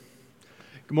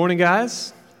Good morning,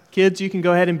 guys. Kids, you can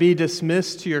go ahead and be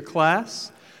dismissed to your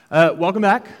class. Welcome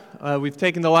back. We've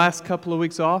taken the last couple of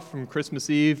weeks off from Christmas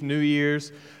Eve, New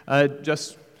Year's.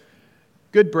 Just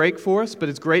good break for us, but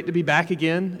it's great to be back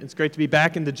again. It's great to be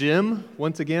back in the gym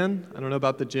once again. I don't know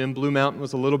about the gym. Blue Mountain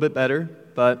was a little bit better,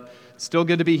 but still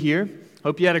good to be here.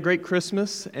 Hope you had a great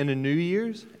Christmas and a New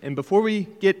Year's. And before we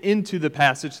get into the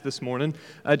passage this morning,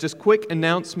 just quick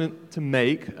announcement to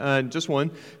make, just one.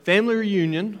 Family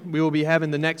reunion, we will be having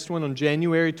the next one on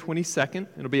January 22nd.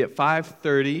 It'll be at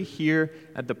 5:30 here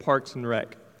at the Parks and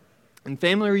Rec. And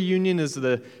family reunion is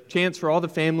the chance for all the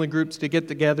family groups to get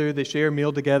together. They share a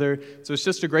meal together. So it's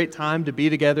just a great time to be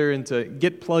together and to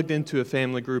get plugged into a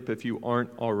family group if you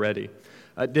aren't already.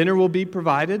 Dinner will be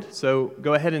provided, so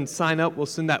go ahead and sign up. We'll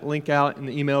send that link out in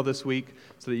the email this week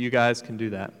so that you guys can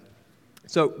do that.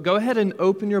 So go ahead and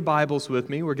open your Bibles with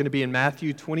me. We're going to be in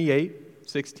Matthew 28,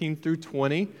 16 through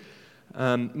 20.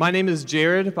 My name is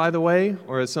Jared, by the way,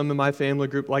 or as some of my family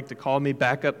group like to call me,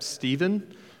 Backup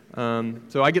Stephen.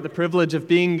 So I get the privilege of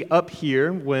being up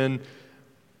here when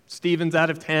Stephen's out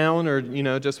of town or,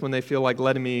 just when they feel like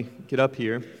letting me get up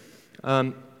here.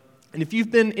 And if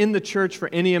you've been in the church for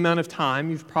any amount of time,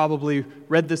 you've probably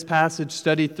read this passage,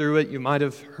 studied through it, you might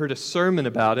have heard a sermon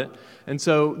about it. And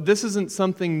so this isn't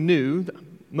something new.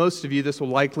 Most of you, this will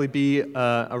likely be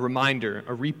a reminder,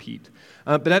 a repeat.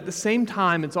 But at the same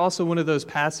time, it's also one of those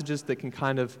passages that can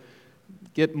kind of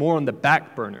get more on the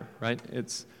back burner, right?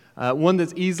 It's one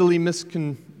that's easily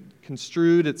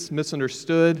misconstrued, it's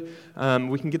misunderstood,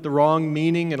 we can get the wrong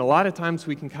meaning, and a lot of times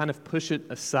we can kind of push it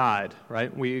aside,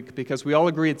 right? Because we all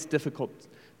agree it's difficult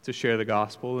to share the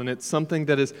gospel, and it's something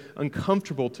that is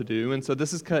uncomfortable to do, and so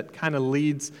this is kind of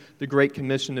leads the Great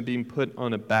Commission to being put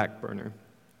on a back burner.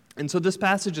 And so this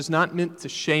passage is not meant to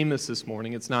shame us this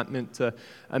morning. It's not meant to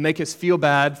make us feel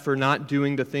bad for not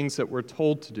doing the things that we're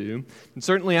told to do. And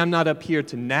certainly I'm not up here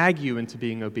to nag you into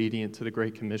being obedient to the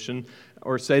Great Commission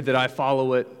or say that I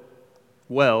follow it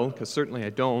well, because certainly I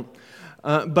don't.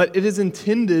 But it is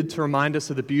intended to remind us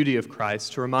of the beauty of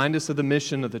Christ, to remind us of the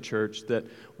mission of the church, that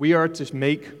we are to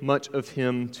make much of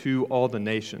Him to all the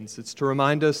nations. It's to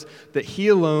remind us that He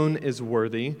alone is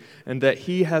worthy and that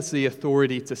He has the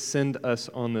authority to send us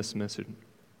on this mission.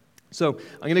 So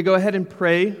I'm going to go ahead and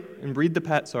pray and read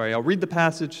I'll read the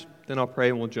passage, then I'll pray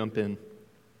and we'll jump in.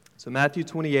 So Matthew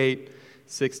 28,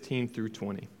 16 through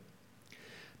 20.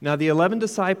 Now the 11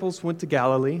 disciples went to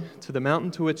Galilee, to the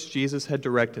mountain to which Jesus had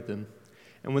directed them.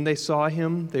 And when they saw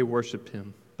Him, they worshipped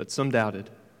Him, but some doubted.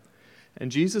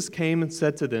 And Jesus came and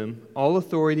said to them, "All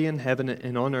authority in heaven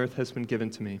and on earth has been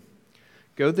given to me.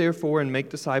 Go therefore and make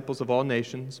disciples of all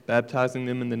nations, baptizing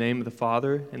them in the name of the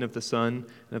Father and of the Son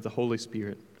and of the Holy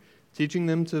Spirit, teaching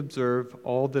them to observe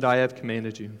all that I have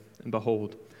commanded you. And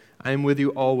behold, I am with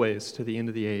you always to the end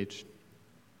of the age."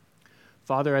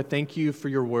 Father, I thank you for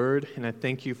your word, and I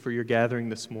thank you for your gathering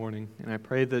this morning. And I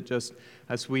pray that just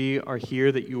as we are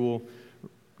here, that you will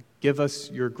give us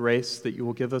your grace, that you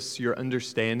will give us your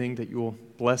understanding, that you will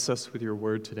bless us with your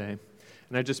word today.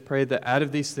 And I just pray that out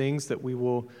of these things that we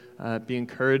will be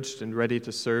encouraged and ready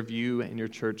to serve you and your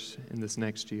church in this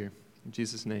next year. In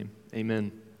Jesus' name,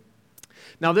 amen.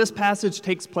 Now, this passage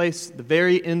takes place at the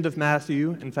very end of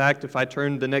Matthew. In fact, if I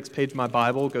turn the next page of my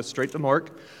Bible, go straight to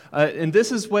Mark. And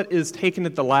this is what is taken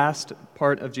at the last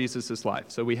part of Jesus' life.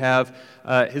 So we have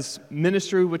his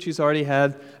ministry, which he's already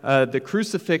had. The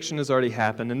crucifixion has already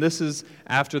happened, and this is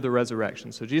after the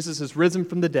resurrection. So Jesus has risen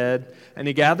from the dead, and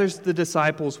he gathers the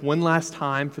disciples one last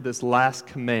time for this last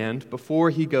command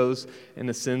before he goes and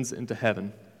ascends into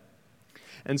heaven.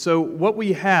 And so what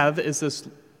we have is this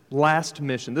last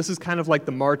mission. This is kind of like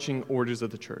the marching orders of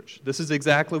the church. This is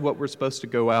exactly what we're supposed to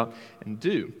go out and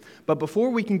do. But before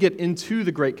we can get into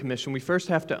the Great Commission, we first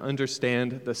have to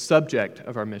understand the subject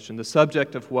of our mission, the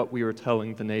subject of what we are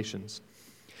telling the nations.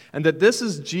 And that this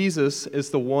is Jesus is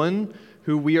the one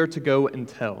who we are to go and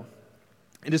tell.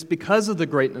 It is because of the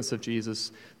greatness of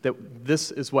Jesus that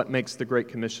this is what makes the Great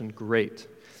Commission great.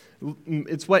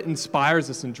 It's what inspires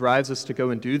us and drives us to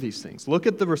go and do these things. Look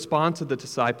at the response of the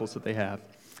disciples that they have.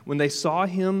 When they saw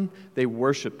him, they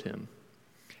worshipped him.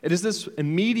 It is this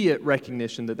immediate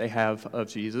recognition that they have of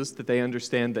Jesus, that they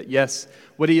understand that, yes,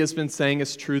 what he has been saying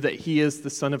is true, that he is the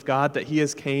Son of God, that he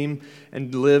has came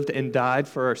and lived and died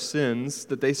for our sins,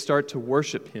 that they start to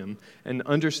worship him and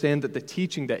understand that the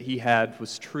teaching that he had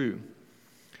was true.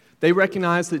 They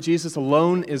recognize that Jesus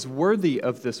alone is worthy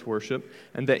of this worship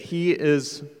and that he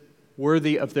is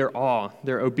worthy of their awe,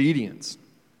 their obedience.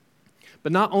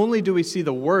 But not only do we see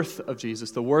the worth of Jesus,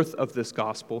 the worth of this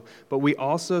gospel, but we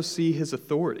also see his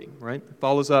authority, right? It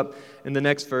follows up in the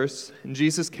next verse. And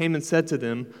Jesus came and said to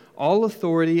them, "All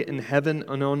authority in heaven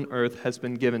and on earth has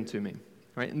been given to me."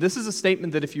 Right? And this is a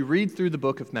statement that if you read through the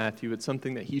book of Matthew, it's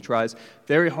something that he tries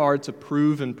very hard to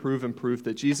prove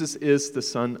that Jesus is the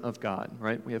Son of God.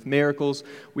 Right? We have miracles,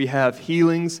 we have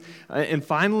healings, and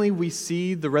finally we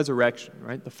see the resurrection.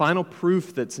 Right? The final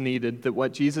proof that's needed that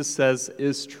what Jesus says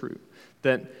is true.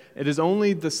 That it is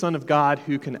only the Son of God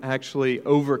who can actually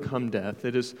overcome death.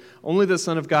 It is only the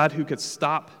Son of God who could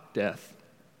stop death.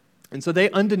 And so they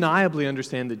undeniably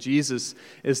understand that Jesus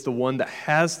is the one that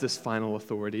has this final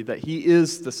authority, that he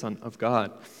is the Son of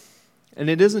God. And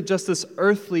it isn't just this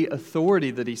earthly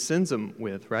authority that he sends them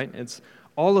with, right? It's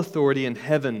all authority in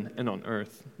heaven and on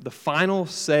earth. The final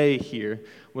say here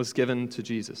was given to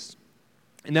Jesus.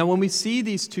 And now when we see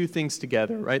these two things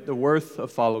together, right, the worth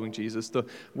of following Jesus, the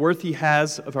worth he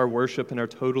has of our worship and our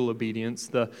total obedience,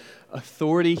 the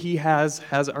authority he has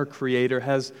our Creator,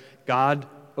 has God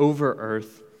over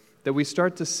earth, that we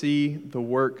start to see the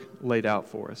work laid out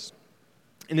for us.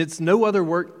 And it's no other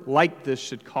work like this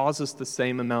should cause us the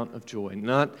same amount of joy,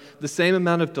 not the same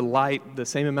amount of delight, the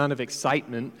same amount of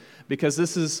excitement, because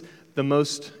this is the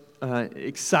most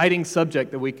exciting subject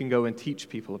that we can go and teach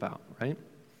people about, right?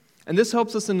 And this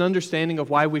helps us in understanding of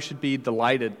why we should be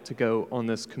delighted to go on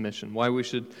this commission, why we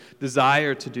should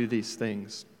desire to do these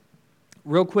things.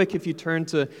 Real quick, if you turn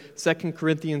to 2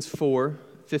 Corinthians 4,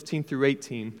 15 through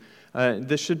 18,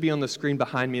 this should be on the screen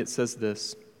behind me. It says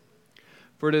this: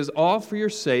 "For it is all for your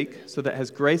sake, so that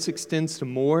as grace extends to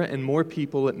more and more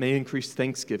people, it may increase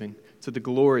thanksgiving to the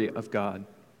glory of God.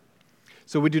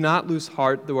 So we do not lose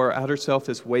heart, though our outer self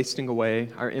is wasting away,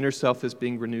 our inner self is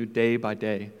being renewed day by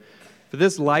day. For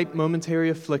this light momentary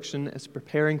affliction is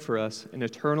preparing for us an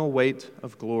eternal weight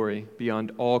of glory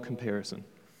beyond all comparison.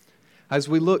 As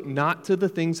we look not to the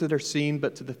things that are seen,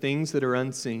 but to the things that are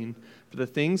unseen. For the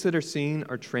things that are seen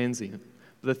are transient,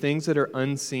 but the things that are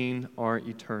unseen are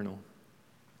eternal."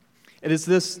 It is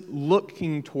this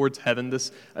looking towards heaven,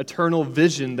 this eternal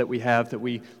vision that we have, that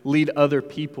we lead other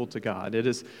people to God. It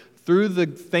is through the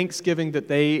thanksgiving that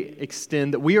they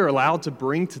extend, that we are allowed to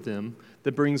bring to them,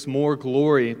 that brings more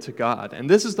glory to God. And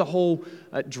this is the whole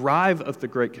drive of the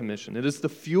Great Commission. It is the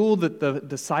fuel that the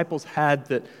disciples had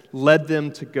that led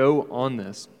them to go on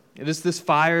this. It is this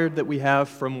fire that we have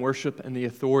from worship and the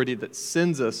authority that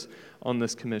sends us on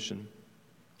this commission.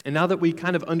 And now that we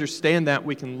kind of understand that,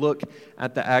 we can look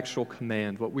at the actual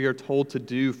command, what we are told to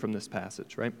do from this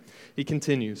passage, right? He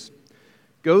continues,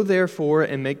 "Go therefore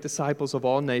and make disciples of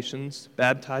all nations,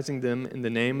 baptizing them in the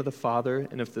name of the Father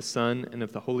and of the Son and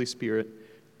of the Holy Spirit,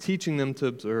 teaching them to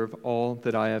observe all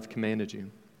that I have commanded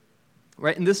you."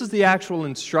 Right? And this is the actual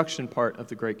instruction part of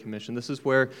the Great Commission. This is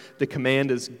where the command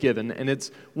is given. And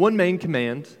it's one main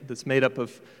command that's made up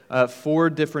of 4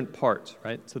 different parts,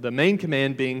 right? So the main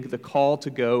command being the call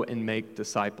to go and make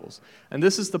disciples. And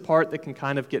this is the part that can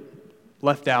kind of get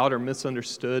left out or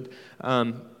misunderstood.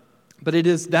 But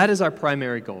that is our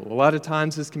primary goal. A lot of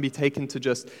times this can be taken to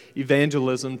just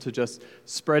evangelism, to just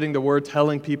spreading the word,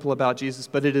 telling people about Jesus,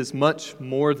 but it is much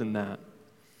more than that.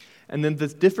 And then the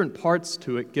different parts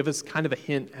to it give us kind of a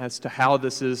hint as to how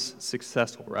this is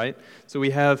successful, right? So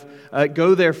we have,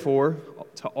 "Go therefore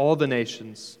to all the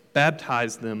nations,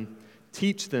 baptize them,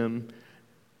 teach them,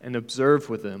 and observe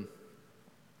with them."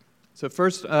 So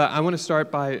first, I want to start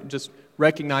by just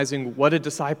recognizing what a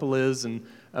disciple is and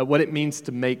what it means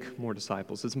to make more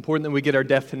disciples. It's important that we get our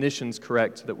definitions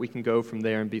correct so that we can go from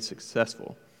there and be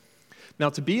successful. Now,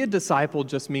 to be a disciple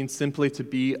just means simply to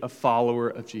be a follower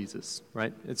of Jesus,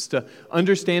 right? It's to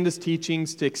understand his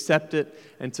teachings, to accept it,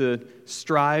 and to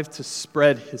strive to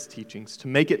spread his teachings, to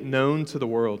make it known to the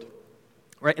world.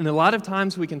 Right? And a lot of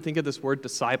times we can think of this word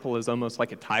disciple as almost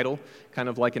like a title, kind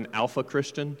of like an alpha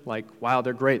Christian, like, wow,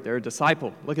 they're great, they're a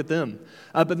disciple, look at them.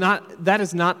 But that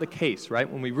is not the case, right?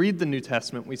 When we read the New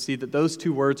Testament, we see that those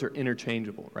two words are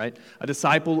interchangeable, right? A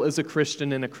disciple is a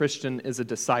Christian and a Christian is a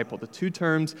disciple. The two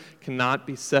terms cannot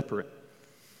be separate.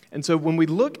 And so when we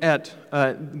look at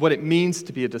what it means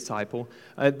to be a disciple,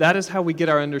 that is how we get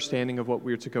our understanding of what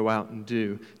we are to go out and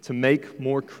do, to make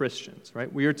more Christians, right?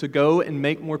 We are to go and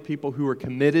make more people who are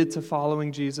committed to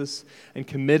following Jesus and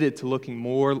committed to looking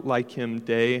more like him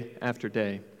day after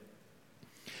day.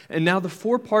 And now the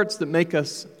 4 parts that make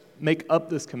up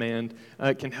this command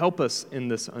can help us in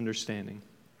this understanding.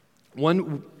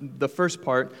 One, the first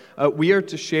part, we are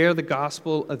to share the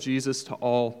gospel of Jesus to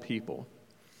all people.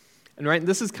 And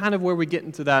this is kind of where we get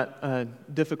into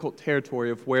that difficult territory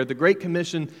of where the Great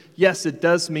Commission, yes, it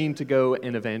does mean to go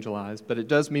and evangelize, but it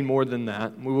does mean more than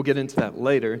that. And we will get into that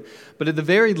later. But at the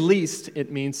very least,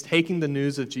 it means taking the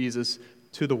news of Jesus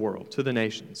to the world, to the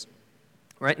nations.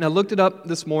 Right? And I looked it up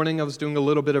this morning. I was doing a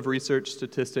little bit of research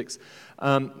statistics.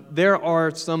 There are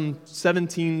some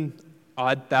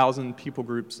 17-odd thousand people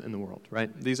groups in the world, right?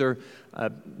 These are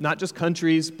not just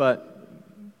countries, but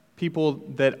people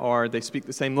that they speak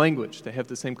the same language, they have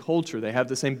the same culture, they have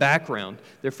the same background,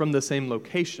 they're from the same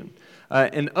location.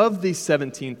 And of these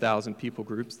 17,000 people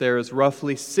groups, there is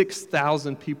roughly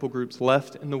 6,000 people groups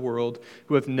left in the world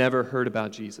who have never heard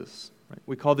about Jesus. Right?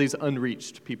 We call these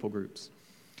unreached people groups.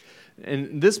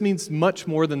 And this means much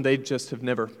more than they just have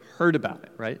never heard about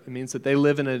it, right? It means that they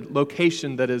live in a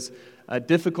location that is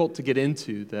difficult to get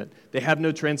into, that they have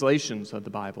no translations of the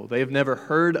Bible. They have never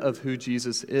heard of who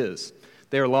Jesus is.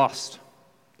 They are lost.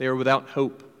 They are without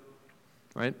hope,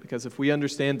 right? Because if we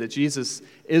understand that Jesus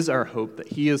is our hope, that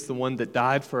He is the one that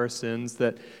died for our sins,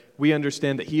 that we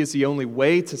understand that He is the only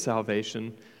way to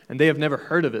salvation, and they have never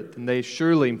heard of it, then they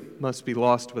surely must be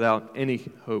lost without any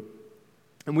hope.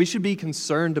 And we should be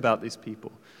concerned about these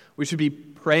people. We should be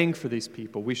praying for these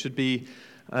people. We should be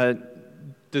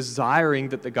desiring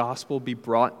that the gospel be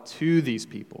brought to these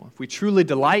people. If we truly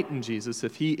delight in Jesus,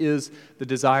 if He is the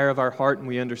desire of our heart and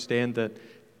we understand that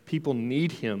people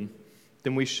need Him,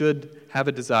 then we should have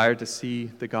a desire to see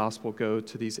the gospel go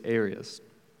to these areas.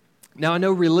 Now, I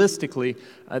know realistically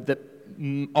that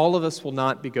all of us will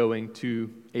not be going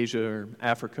to Asia or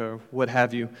Africa or what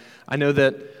have you. I know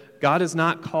that God has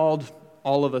not called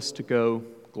all of us to go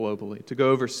globally, to go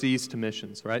overseas to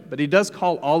missions, right? But He does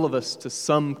call all of us to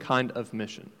some kind of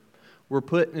mission. We're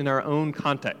put in our own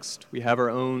context. We have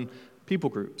our own people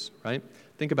groups, right?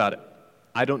 Think about it.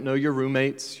 I don't know your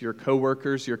roommates, your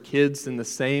coworkers, your kids in the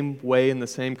same way, in the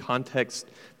same context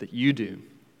that you do.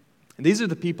 And these are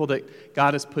the people that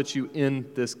God has put you in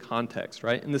this context,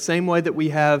 right? In the same way that we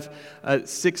have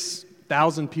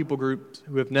 6,000 people groups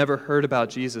who have never heard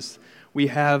about Jesus, we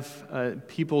have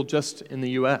people just in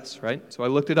the U.S., right? So I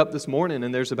looked it up this morning,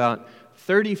 and there's about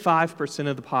 35%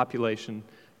 of the population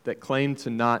that claim to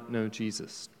not know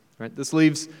Jesus, right? This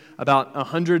leaves about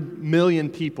 100 million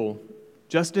people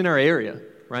just in our area,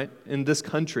 right, in this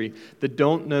country, that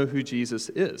don't know who Jesus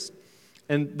is.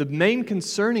 And the main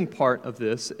concerning part of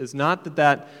this is not that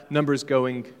that number is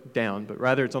going down, but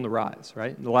rather it's on the rise,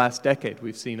 right? In the last decade,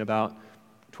 we've seen about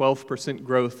 12%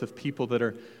 growth of people that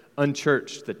are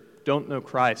unchurched, that don't know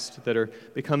Christ, that are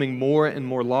becoming more and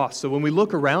more lost. So when we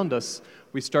look around us,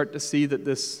 we start to see that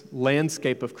this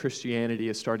landscape of Christianity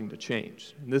is starting to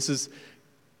change. And this is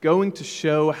going to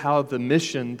show how the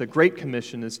mission, the Great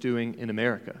Commission, is doing in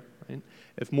America. Right?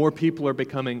 If more people are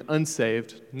becoming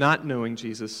unsaved, not knowing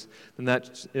Jesus, then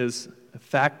that is a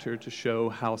factor to show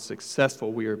how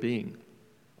successful we are being.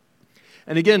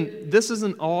 And again, this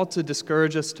isn't all to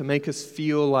discourage us, to make us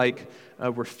feel like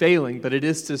we're failing, but it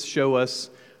is to show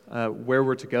us where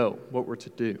we're to go, what we're to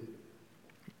do.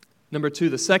 Number two,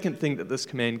 the second thing that this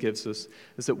command gives us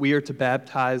is that we are to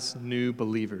baptize new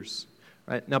believers.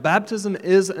 Right? Now, baptism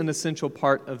is an essential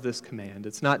part of this command.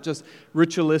 It's not just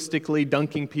ritualistically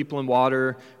dunking people in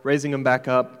water, raising them back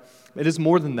up. It is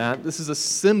more than that. This is a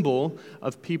symbol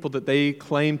of people that they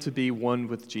claim to be one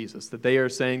with Jesus, that they are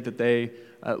saying that they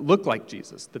look like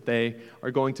Jesus, that they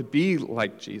are going to be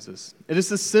like Jesus. It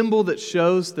is a symbol that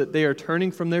shows that they are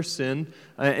turning from their sin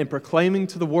and proclaiming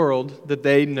to the world that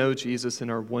they know Jesus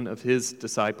and are one of His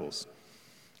disciples.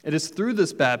 It is through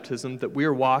this baptism that we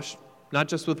are washed, not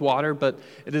just with water, but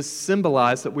it is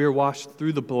symbolized that we are washed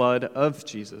through the blood of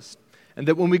Jesus. And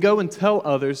that when we go and tell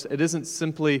others, it isn't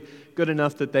simply good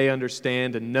enough that they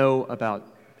understand and know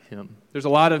about Him. There's a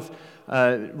lot of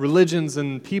religions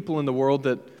and people in the world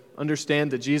that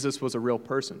understand that Jesus was a real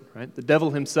person, right? The devil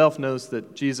himself knows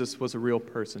that Jesus was a real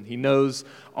person. He knows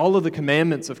all of the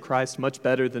commandments of Christ much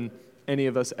better than any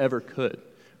of us ever could,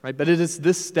 right? But it is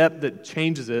this step that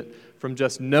changes it from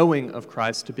just knowing of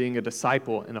Christ to being a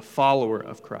disciple and a follower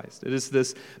of Christ. It is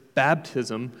this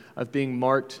baptism of being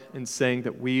marked and saying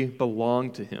that we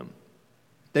belong to Him.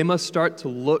 They must start to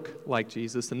look like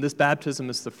Jesus, and this baptism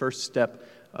is the first step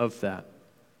of that.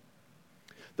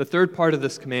 The third part of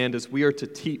this command is we are to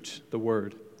teach the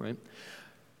Word, right?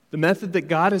 The method that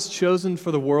God has chosen for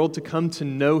the world to come to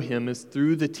know Him is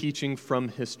through the teaching from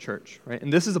His church, right?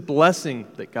 And this is a blessing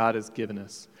that God has given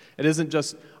us. It isn't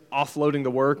just offloading the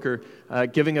work or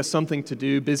giving us something to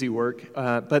do, busy work,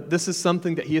 but this is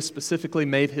something that He has specifically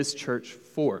made His church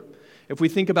for. If we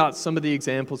think about some of the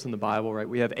examples in the Bible, right,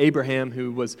 we have Abraham,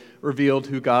 who was revealed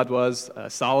who God was.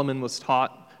 Solomon was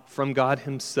taught from God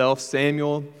himself.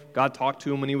 Samuel, God talked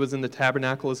to him when he was in the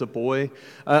tabernacle as a boy.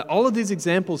 All of these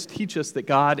examples teach us that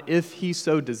God, if he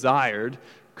so desired,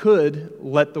 could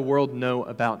let the world know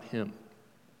about him.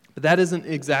 But that isn't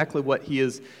exactly what he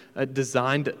has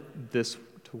designed this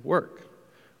to work,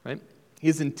 right? He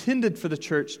has intended for the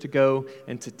church to go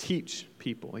and to teach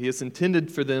people. He has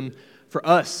intended for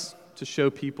us to show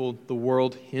people the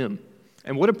world him.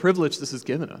 And what a privilege this has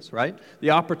given us, right? The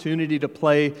opportunity to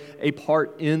play a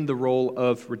part in the role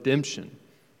of redemption.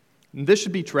 And this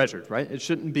should be treasured, right? It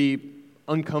shouldn't be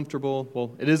uncomfortable.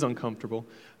 Well, it is uncomfortable,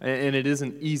 and it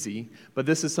isn't easy, but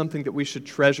this is something that we should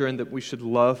treasure and that we should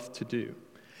love to do.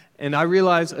 And I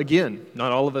realize, again,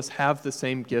 not all of us have the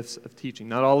same gifts of teaching.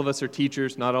 Not all of us are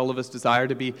teachers. Not all of us desire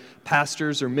to be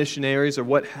pastors or missionaries or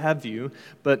what have you,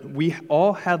 but we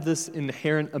all have this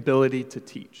inherent ability to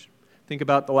teach. Think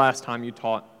about the last time you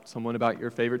taught someone about your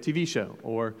favorite TV show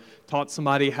or taught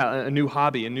somebody a new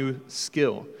hobby, a new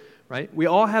skill, right? We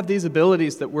all have these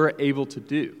abilities that we're able to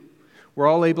do. We're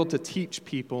all able to teach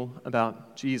people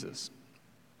about Jesus,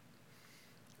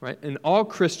 right? And all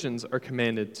Christians are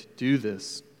commanded to do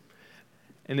this.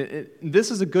 And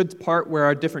this is a good part where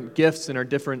our different gifts and our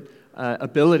different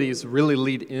abilities really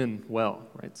lead in well,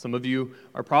 right? Some of you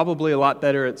are probably a lot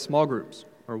better at small groups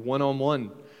or one-on-one.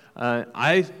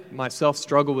 I myself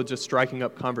struggle with just striking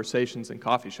up conversations in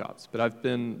coffee shops, but I've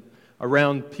been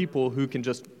around people who can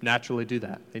just naturally do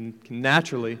that and can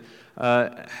naturally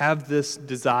have this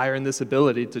desire and this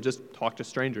ability to just talk to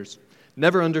strangers.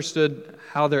 Never understood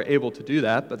how they're able to do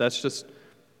that, but that's just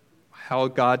how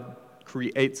God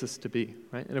creates us to be,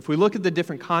 right? And if we look at the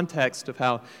different context of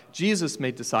how Jesus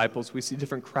made disciples, we see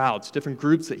different crowds, different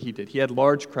groups that he did. He had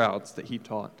large crowds that he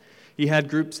taught. He had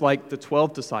groups like the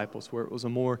 12 disciples, where it was a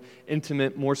more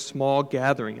intimate, more small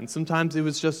gathering. And sometimes it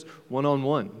was just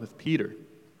one-on-one with Peter.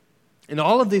 In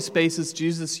all of these spaces,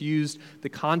 Jesus used the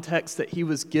context that he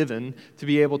was given to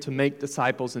be able to make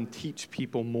disciples and teach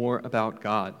people more about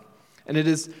God. And it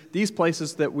is these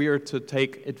places that we are to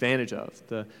take advantage of,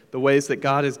 the ways that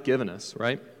God has given us,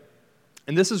 right?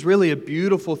 And this is really a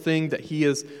beautiful thing that he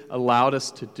has allowed us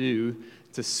to do,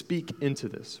 to speak into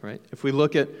this, right? If we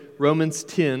look at Romans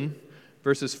 10,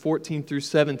 verses 14 through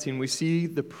 17, we see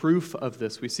the proof of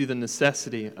this. We see the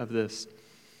necessity of this.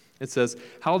 It says,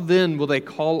 "How then will they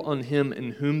call on him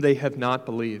in whom they have not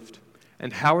believed?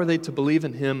 And how are they to believe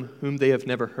in him whom they have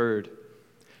never heard?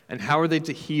 And how are they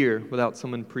to hear without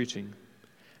someone preaching?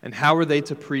 And how are they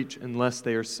to preach unless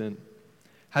they are sent?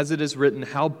 As it is written,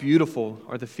 how beautiful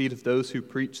are the feet of those who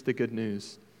preach the good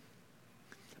news.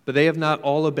 But they have not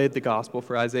all obeyed the gospel,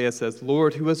 for Isaiah says,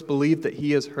 'Lord, who has believed that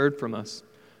he has heard from us?'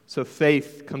 So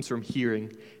faith comes from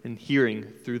hearing, and hearing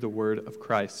through the word of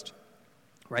Christ."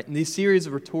 Right? And these series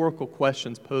of rhetorical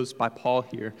questions posed by Paul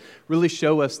here really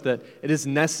show us that it is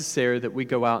necessary that we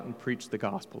go out and preach the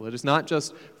gospel. It is not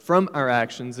just from our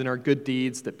actions and our good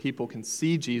deeds that people can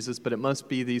see Jesus, but it must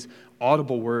be these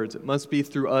audible words. It must be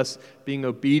through us being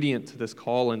obedient to this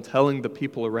call and telling the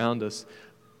people around us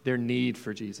their need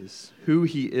for Jesus, who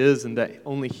he is, and that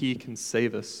only he can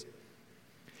save us.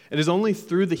 It is only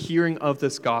through the hearing of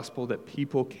this gospel that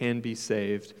people can be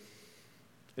saved.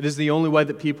 It is the only way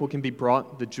that people can be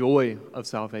brought the joy of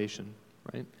salvation,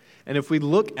 right? And if we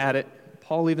look at it,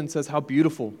 Paul even says how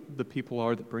beautiful the people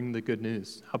are that bring the good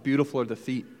news. How beautiful are the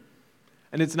feet.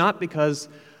 And it's not because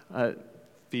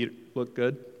feet look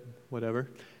good, whatever.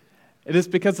 It is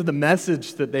because of the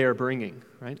message that they are bringing,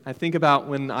 right? I think about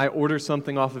when I order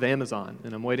something off of Amazon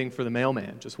and I'm waiting for the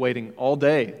mailman, just waiting all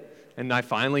day, and I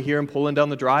finally hear him pulling down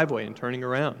the driveway and turning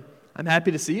around. I'm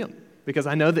happy to see him because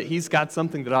I know that he's got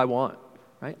something that I want.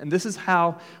 Right? And this is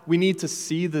how we need to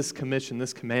see this commission,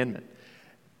 this commandment,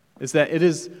 is that it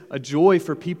is a joy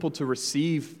for people to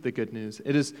receive the good news.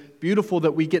 It is beautiful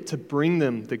that we get to bring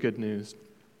them the good news.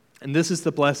 And this is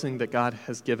the blessing that God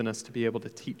has given us to be able to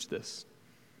teach this.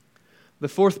 The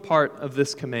fourth part of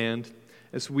this command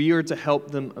is we are to help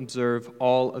them observe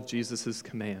all of Jesus'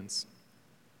 commands.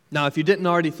 Now, if you didn't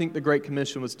already think the Great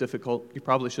Commission was difficult, you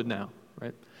probably should now,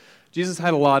 right? Jesus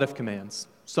had a lot of commands.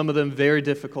 Some of them very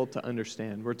difficult to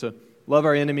understand. We're to love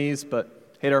our enemies,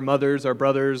 but hate our mothers, our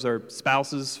brothers, our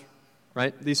spouses,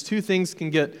 right? These two things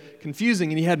can get confusing,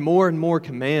 and he had more and more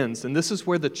commands. And this is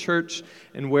where the church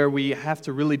and where we have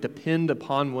to really depend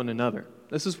upon one another.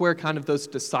 This is where kind of those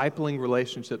discipling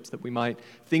relationships that we might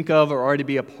think of or already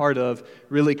be a part of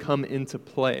really come into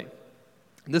play.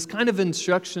 This kind of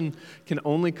instruction can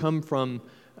only come from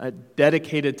a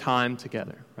dedicated time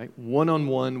together, right?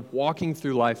 One-on-one, walking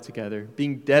through life together,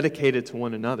 being dedicated to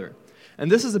one another.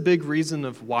 And this is a big reason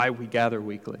of why we gather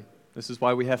weekly, This is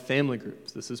why we have family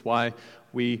groups. This is why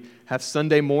we have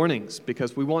Sunday mornings,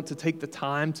 because we want to take the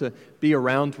time to be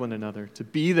around one another, to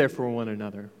be there for one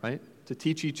another, right? To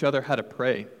teach each other how to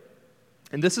pray.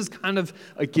 And this is kind of,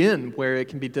 again, where it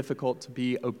can be difficult to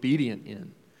be obedient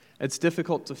in. It's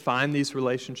difficult to find these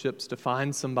relationships, to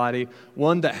find somebody,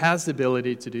 one, that has the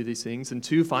ability to do these things, and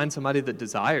two, find somebody that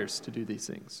desires to do these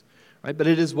things, right? But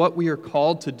it is what we are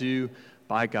called to do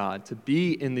by God, to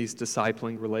be in these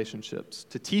discipling relationships,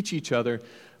 to teach each other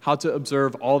how to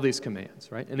observe all these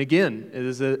commands, right? And again,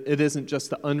 it isn't just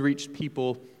the unreached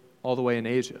people all the way in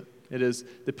Asia. It is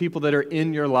the people that are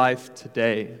in your life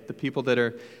today, the people that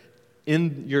are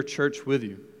in your church with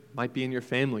you, might be in your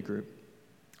family group.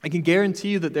 I can guarantee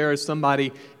you that there is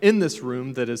somebody in this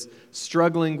room that is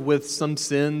struggling with some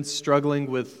sin, struggling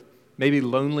with maybe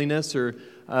loneliness or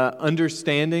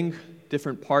understanding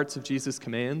different parts of Jesus'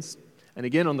 commands. And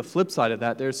again, on the flip side of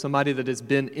that, there's somebody that has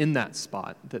been in that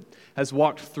spot, that has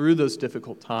walked through those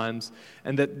difficult times,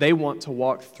 and that they want to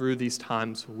walk through these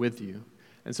times with you.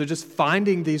 And so just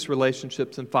finding these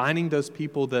relationships and finding those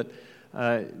people that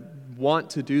want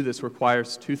to do this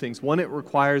requires two things. One, it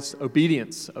requires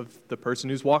obedience of the person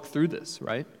who's walked through this,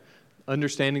 right?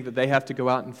 Understanding that they have to go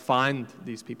out and find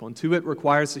these people. And two, it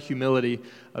requires the humility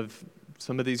of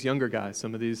some of these younger guys,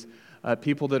 some of these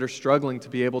people that are struggling to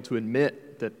be able to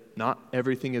admit that not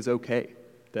everything is okay,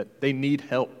 that they need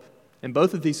help. And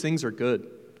both of these things are good.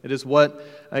 It is what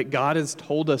God has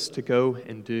told us to go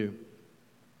and do.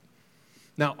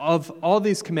 Now, of all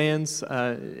these commands,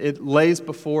 it lays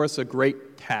before us a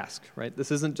great task, right? This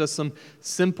isn't just some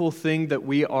simple thing that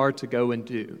we are to go and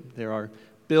do. There are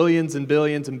billions and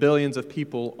billions and billions of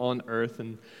people on earth,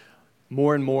 and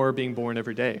more being born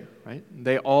every day, right?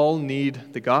 They all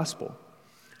need the gospel.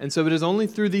 And so it is only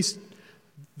through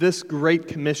this great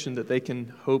commission that they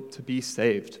can hope to be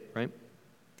saved, right?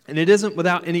 And it isn't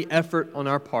without any effort on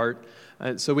our part.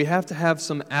 So we have to have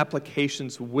some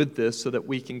applications with this so that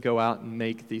we can go out and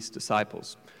make these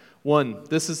disciples. One,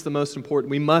 this is the most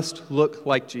important. We must look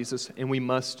like Jesus, and we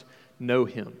must know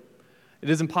him. It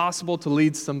is impossible to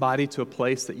lead somebody to a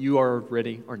place that you are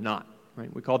already or not,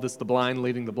 right? We call this the blind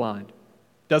leading the blind.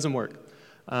 Doesn't work.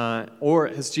 Or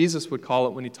as Jesus would call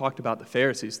it when he talked about the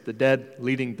Pharisees, the dead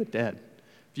leading the dead.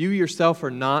 If you yourself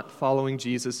are not following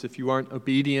Jesus, if you aren't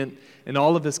obedient in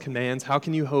all of his commands, how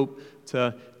can you hope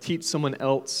to teach someone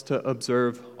else to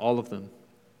observe all of them?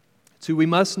 Two, we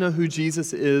must know who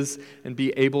Jesus is and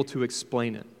be able to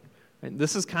explain it. Right?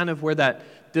 This is kind of where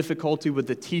that difficulty with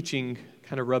the teaching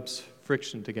kind of rubs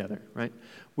friction together, right?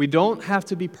 We don't have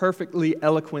to be perfectly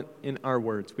eloquent in our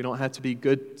words. We don't have to be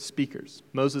good speakers.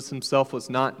 Moses himself was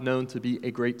not known to be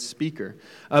a great speaker.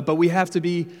 But we have to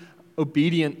be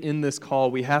obedient in this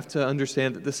call. We have to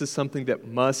understand that this is something that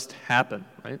must happen,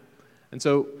 right? And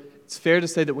so it's fair to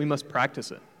say that we must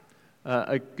practice it.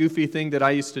 A goofy thing that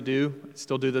I used to do, I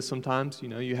still do this sometimes,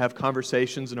 you have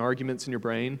conversations and arguments in your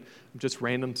brain, just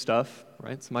random stuff,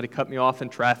 right? Somebody cut me off in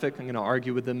traffic, I'm going to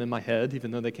argue with them in my head,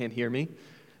 even though they can't hear me.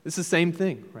 It's the same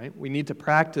thing, right? We need to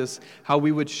practice how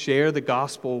we would share the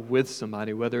gospel with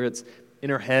somebody, whether it's in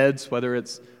our heads, whether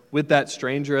it's with that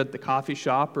stranger at the coffee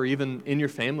shop, or even in your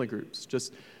family groups.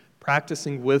 Just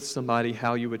practicing with somebody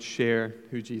how you would share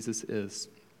who Jesus is.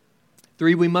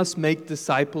 3, we must make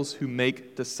disciples who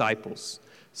make disciples,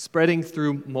 spreading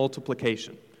through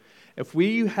multiplication. If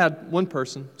we had one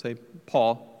person, say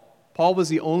Paul was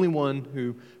the only one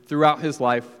who, throughout his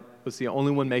life, was the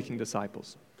only one making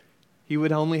disciples. He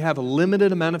would only have a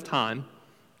limited amount of time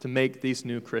to make these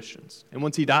new Christians. And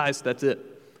once he dies, that's it.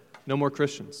 No more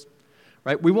Christians.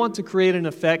 Right? We want to create an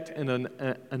effect and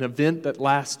an event that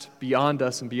lasts beyond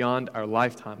us and beyond our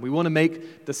lifetime. We want to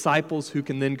make disciples who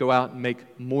can then go out and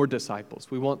make more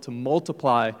disciples. We want to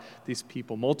multiply these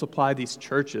people, multiply these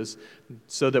churches,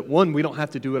 so that one, we don't have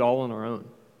to do it all on our own.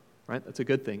 Right? That's a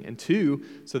good thing. And two,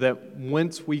 so that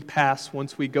once we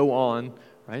go on,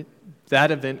 right,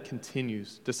 that event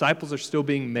continues. Disciples are still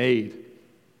being made.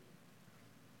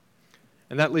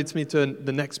 And that leads me to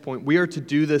the next point. We are to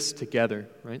do this together,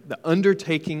 right? The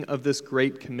undertaking of this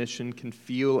great commission can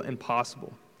feel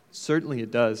impossible. Certainly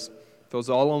it does. If it was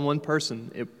all on one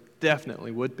person, it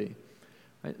definitely would be.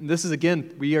 Right? And this is,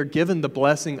 again, we are given the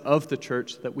blessing of the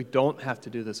church that we don't have to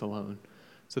do this alone,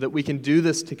 so that we can do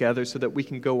this together, so that we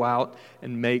can go out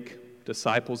and make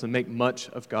disciples and make much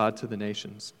of God to the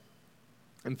nations.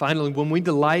 And finally, when we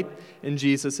delight in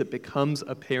Jesus, it becomes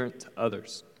apparent to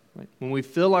others. Right? When we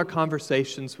fill our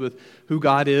conversations with who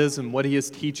God is and what he is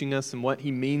teaching us and what he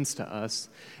means to us,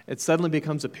 it suddenly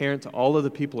becomes apparent to all of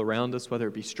the people around us, whether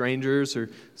it be strangers or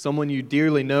someone you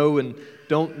dearly know and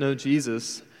don't know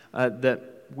Jesus,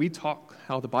 that we talk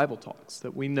how the Bible talks,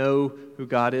 that we know who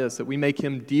God is, that we make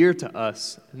him dear to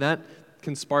us, and that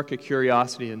can spark a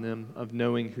curiosity in them of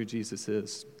knowing who Jesus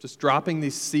is. Just dropping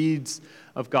these seeds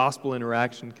of gospel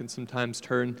interaction can sometimes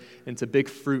turn into big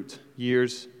fruit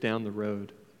years down the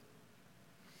road.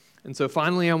 And so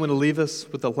finally, I want to leave us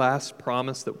with the last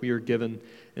promise that we are given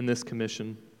in this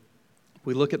commission.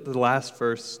 We look at the last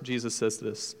verse. Jesus says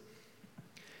this,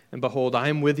 "And behold, I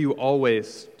am with you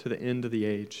always to the end of the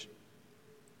age."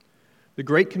 The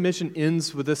Great Commission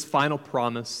ends with this final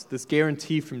promise, this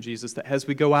guarantee from Jesus that as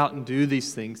we go out and do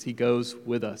these things, he goes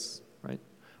with us, right?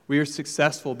 We are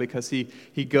successful because he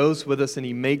goes with us and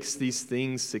he makes these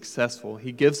things successful.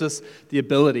 He gives us the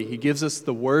ability. He gives us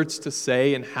the words to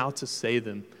say and how to say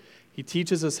them. He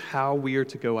teaches us how we are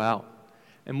to go out.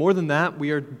 And more than that,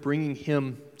 we are bringing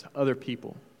him to other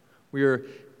people. We are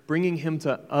bringing him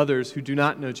to others who do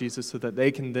not know Jesus so that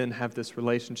they can then have this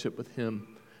relationship with him,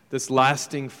 this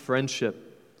lasting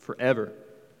friendship forever.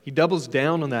 He doubles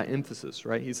down on that emphasis,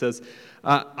 right? He says,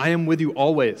 I am with you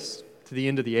always to the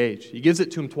end of the age. He gives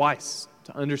it to him twice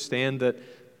to understand that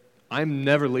I'm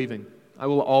never leaving. I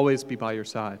will always be by your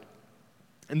side.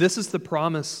 And this is the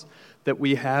promise that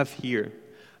we have here,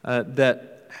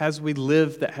 that as we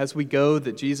live, that as we go,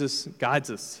 that Jesus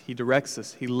guides us, he directs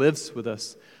us, he lives with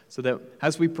us, so that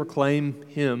as we proclaim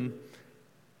him,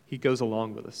 he goes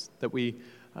along with us, that we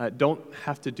don't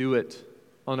have to do it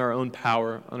on our own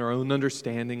power, on our own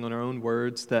understanding, on our own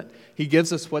words, that he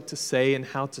gives us what to say and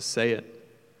how to say it.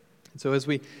 And so as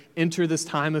we enter this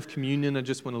time of communion, I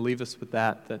just want to leave us with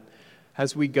that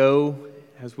as we go,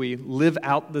 as we live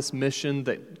out this mission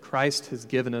that Christ has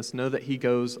given us, know that he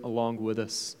goes along with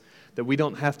us, that we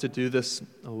don't have to do this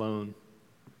alone.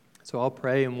 So I'll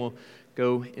pray and we'll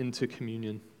go into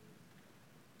communion.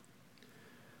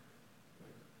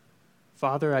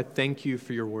 Father, I thank you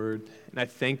for your word, and I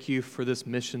thank you for this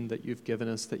mission that you've given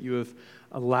us, that you have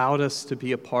allowed us to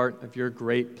be a part of your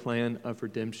great plan of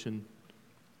redemption,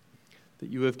 that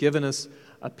you have given us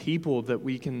a people that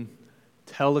we can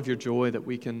tell of your joy, that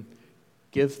we can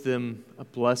give them a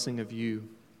blessing of you.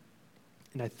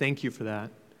 And I thank you for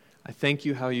that. I thank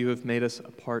you how you have made us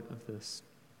a part of this.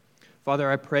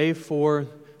 Father, I pray for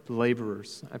the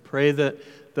laborers. I pray that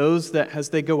those that as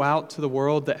they go out to the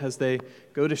world, that as they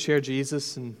go to share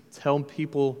Jesus and tell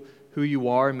people who you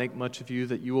are and make much of you,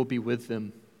 that you will be with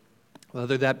them.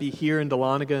 Whether that be here in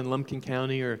Dahlonega and Lumpkin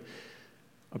County or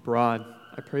abroad,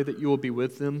 I pray that you will be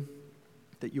with them,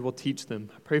 that you will teach them.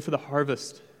 I pray for the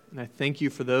harvest, and I thank you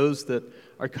for those that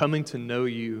are coming to know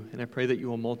you, and I pray that you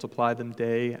will multiply them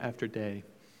day after day.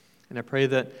 And I pray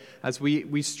that as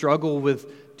we struggle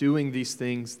with doing these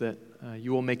things, that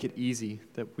you will make it easy,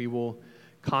 that we will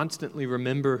constantly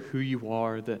remember who you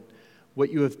are, that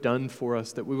what you have done for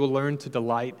us, that we will learn to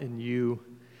delight in you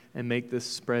and make this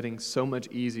spreading so much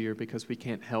easier because we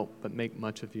can't help but make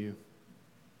much of you.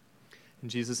 In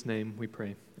Jesus' name we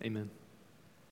pray. Amen.